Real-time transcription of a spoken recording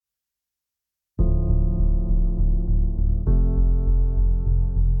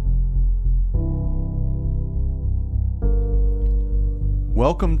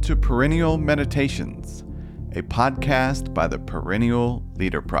Welcome to Perennial Meditations, a podcast by the Perennial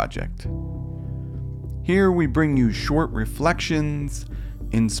Leader Project. Here we bring you short reflections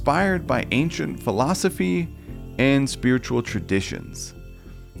inspired by ancient philosophy and spiritual traditions.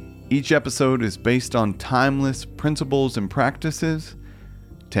 Each episode is based on timeless principles and practices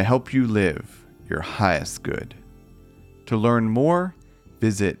to help you live your highest good. To learn more,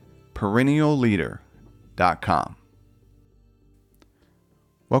 visit perennialleader.com.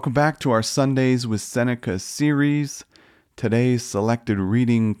 Welcome back to our Sundays with Seneca series. Today's selected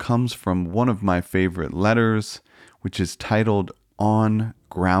reading comes from one of my favorite letters, which is titled On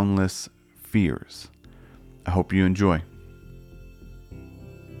Groundless Fears. I hope you enjoy.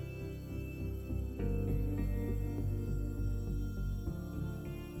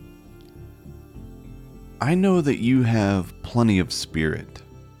 I know that you have plenty of spirit.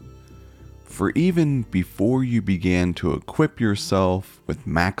 For even before you began to equip yourself with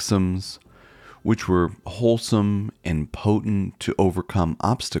maxims, which were wholesome and potent to overcome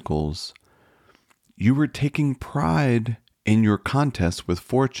obstacles, you were taking pride in your contest with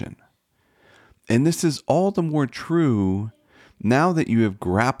fortune. And this is all the more true now that you have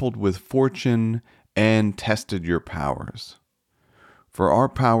grappled with fortune and tested your powers. For our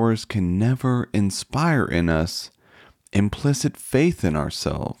powers can never inspire in us implicit faith in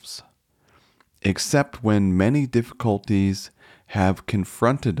ourselves, except when many difficulties have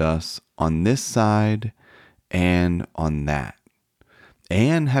confronted us on this side and on that,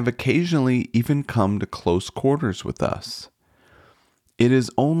 and have occasionally even come to close quarters with us. It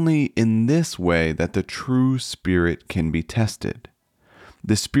is only in this way that the true spirit can be tested,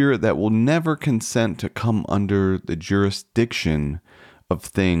 the spirit that will never consent to come under the jurisdiction of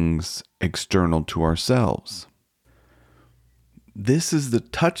things external to ourselves. This is the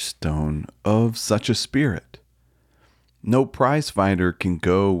touchstone of such a spirit. No prize fighter can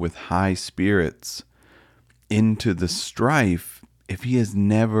go with high spirits into the strife if he has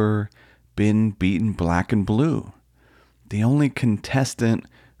never been beaten black and blue. The only contestant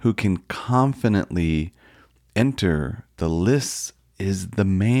who can confidently enter the lists is the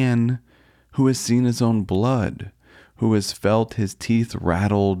man who has seen his own blood, who has felt his teeth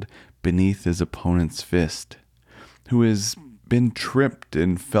rattled beneath his opponent's fist, who has been tripped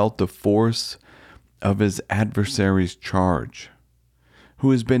and felt the force of his adversary's charge,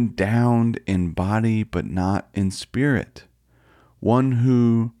 who has been downed in body but not in spirit, one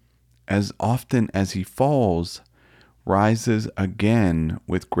who, as often as he falls, rises again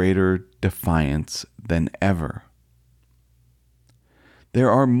with greater defiance than ever. There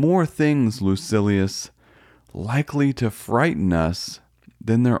are more things, Lucilius, likely to frighten us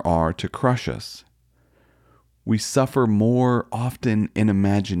than there are to crush us. We suffer more often in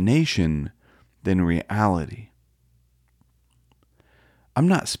imagination than reality. I'm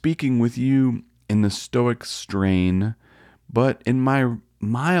not speaking with you in the Stoic strain, but in my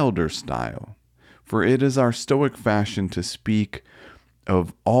milder style, for it is our Stoic fashion to speak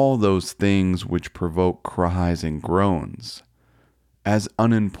of all those things which provoke cries and groans, as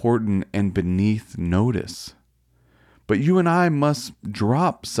unimportant and beneath notice. But you and I must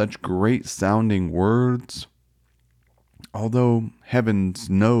drop such great-sounding words, although heavens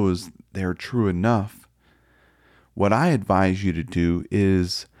knows they're true enough. What I advise you to do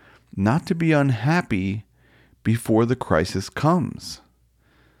is not to be unhappy before the crisis comes,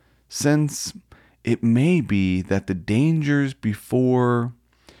 since it may be that the dangers before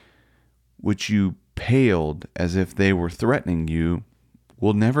which you paled as if they were threatening you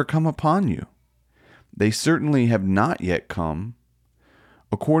will never come upon you. They certainly have not yet come.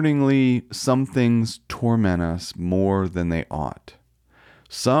 Accordingly, some things torment us more than they ought.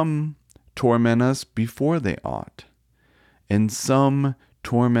 Some torment us before they ought. And some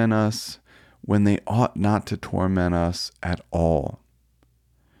torment us when they ought not to torment us at all.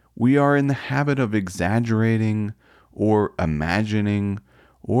 We are in the habit of exaggerating or imagining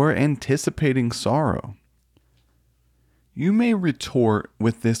or anticipating sorrow. You may retort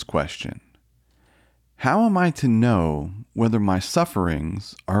with this question: how am I to know whether my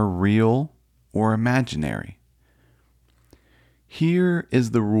sufferings are real or imaginary? Here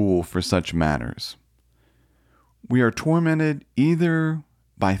is the rule for such matters. We are tormented either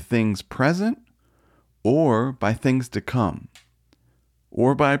by things present or by things to come,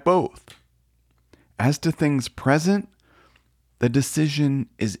 or by both. As to things present, the decision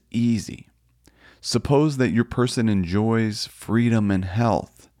is easy. Suppose that your person enjoys freedom and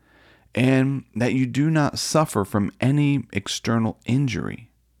health, and that you do not suffer from any external injury.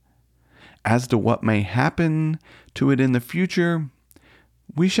 As to what may happen to it in the future,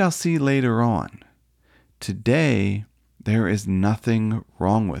 we shall see later on. Today, there is nothing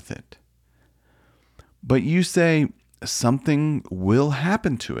wrong with it. But you say something will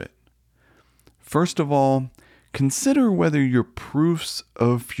happen to it. First of all, consider whether your proofs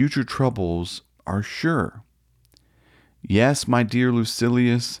of future troubles are sure. Yes, my dear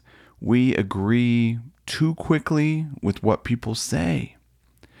Lucilius, we agree too quickly with what people say.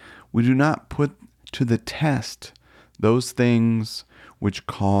 We do not put to the test those things which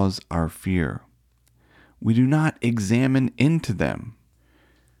cause our fear. We do not examine into them.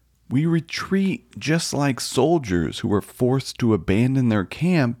 We retreat just like soldiers who were forced to abandon their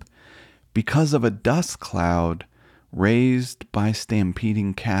camp because of a dust cloud raised by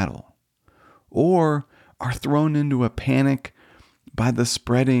stampeding cattle, or are thrown into a panic by the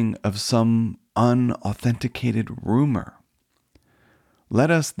spreading of some unauthenticated rumor.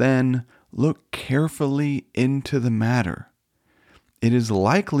 Let us then look carefully into the matter. It is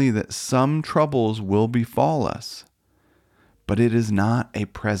likely that some troubles will befall us, but it is not a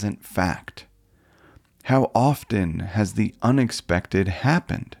present fact. How often has the unexpected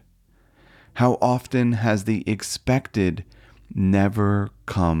happened? How often has the expected never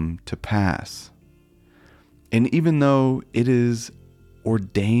come to pass? And even though it is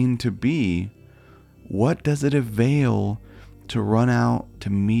ordained to be, what does it avail to run out to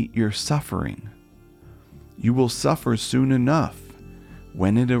meet your suffering? You will suffer soon enough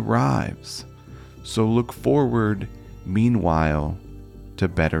when it arrives, so look forward meanwhile to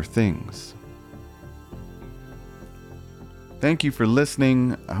better things. Thank you for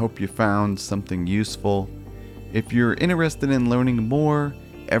listening. I hope you found something useful. If you're interested in learning more,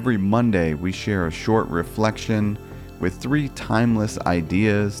 every Monday we share a short reflection with 3 timeless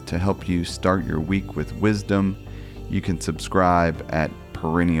ideas to help you start your week with wisdom. You can subscribe at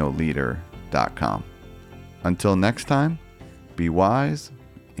perennialleader.com. Until next time, be wise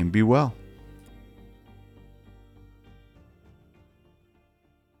and be well.